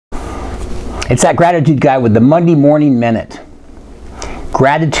It's that gratitude guy with the Monday Morning Minute.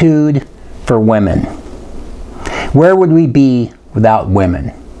 Gratitude for women. Where would we be without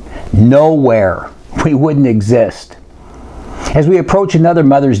women? Nowhere. We wouldn't exist. As we approach another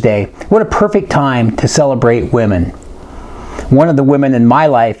Mother's Day, what a perfect time to celebrate women. One of the women in my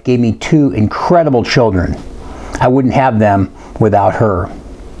life gave me 2 incredible children. I wouldn't have them without her.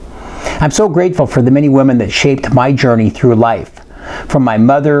 I'm so grateful for the many women that shaped my journey through life. From my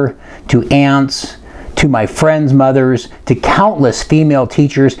mother, to aunts, to my friends' mothers, to countless female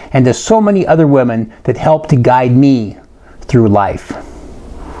teachers, and to so many other women that helped to guide me through life.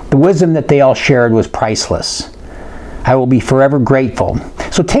 The wisdom that they all shared was priceless. I will be forever grateful.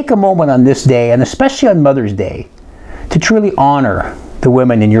 So take a moment on this day, and especially on Mother's Day, to truly honor the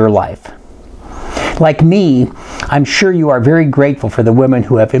women in your life. Like me, I'm sure you are very grateful for the women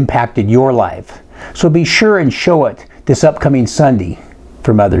who have impacted your life. So be sure and show it this upcoming Sunday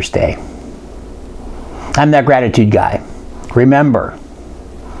for Mother's Day. I'm that gratitude guy. Remember,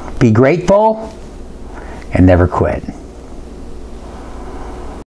 be grateful and never quit.